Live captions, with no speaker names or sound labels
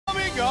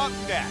Up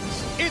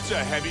next, it's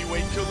a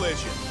heavyweight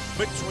collision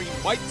between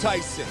Mike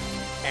Tyson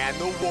and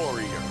the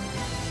Warrior.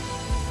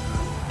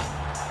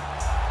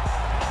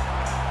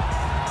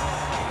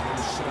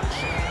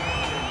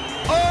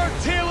 Our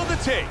tale of the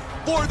tape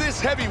for this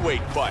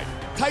heavyweight fight.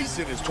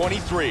 Tyson is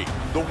 23.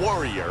 The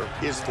Warrior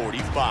is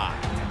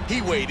 45.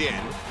 He weighed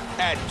in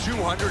at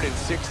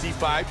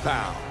 265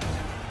 pounds.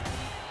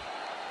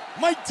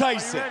 Mike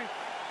Tyson,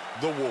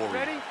 the Warrior.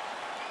 Ready?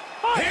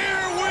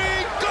 Here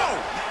we go!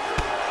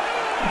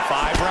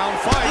 5-round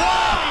fight.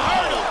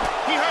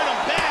 Wow! He hurt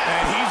him bad.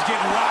 And he's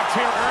getting rocked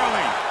here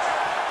early.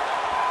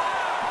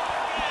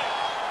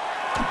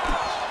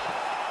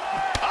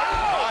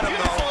 Oh,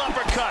 beautiful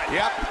uppercut.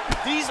 Yep.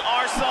 These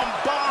are some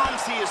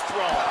bombs he has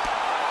thrown.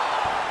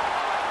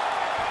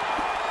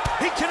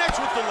 He connects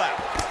with the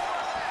left.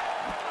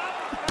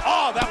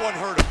 Oh, that one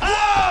hurt him.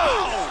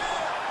 Oh!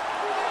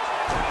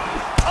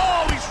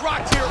 Oh, he's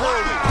rocked here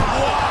early.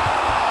 Wow.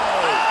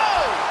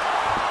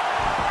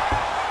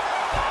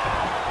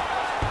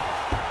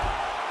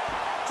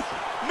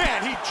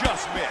 Man, he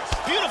just missed.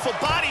 Beautiful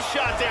body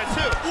shot there,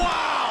 too.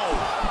 Wow!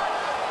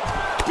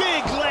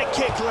 Big leg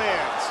kick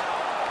lands.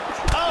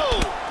 Oh!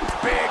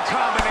 Big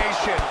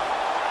combination.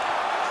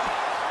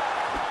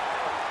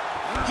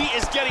 He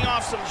is getting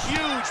off some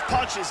huge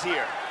punches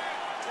here.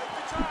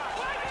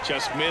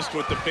 Just missed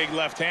with the big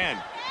left hand.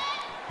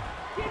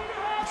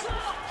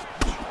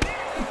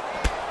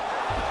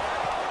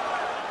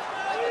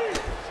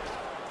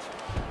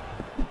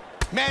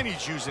 Man,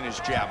 he's using his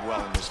jab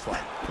well in this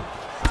fight.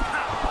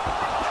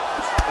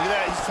 Look at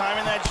that, he's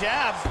timing that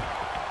jab.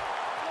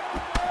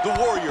 The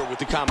Warrior with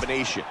the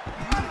combination.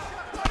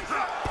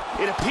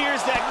 It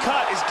appears that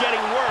cut is getting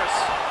worse.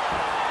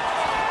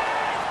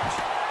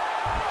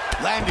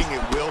 Landing at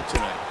will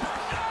tonight.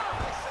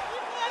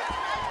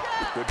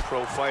 Good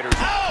pro fighters.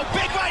 Oh,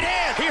 big right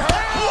hand! He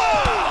hurt.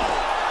 Whoa!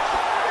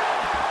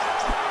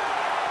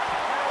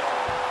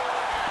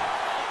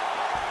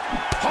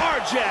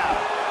 Hard jab.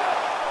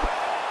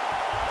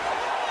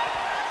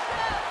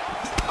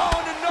 Oh,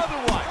 and another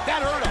one.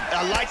 That hurt him.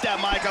 I like that,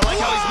 Mike. I like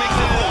how he's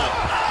mixing it up.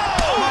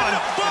 Come on,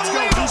 let's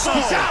go. Do something.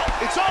 He's out.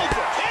 It's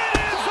over.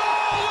 It is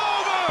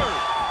all over.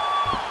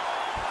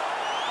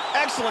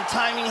 Excellent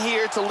timing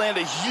here to land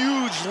a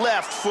huge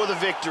left for the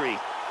victory.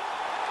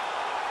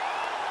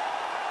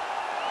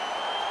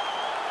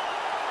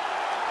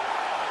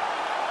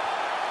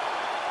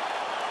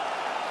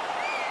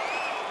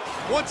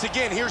 Once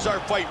again, here's our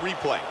fight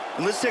replay.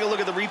 And let's take a look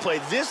at the replay.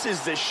 This is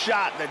the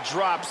shot that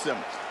drops him.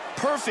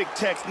 Perfect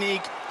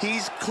technique.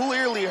 He's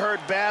clearly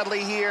hurt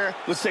badly here.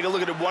 Let's take a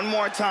look at it one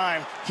more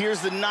time. Here's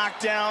the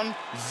knockdown.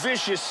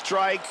 Vicious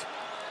strike.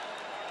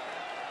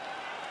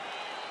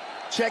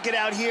 Check it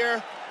out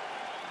here.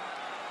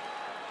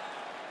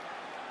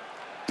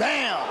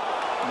 Bam!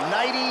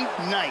 Nighty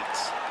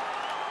night.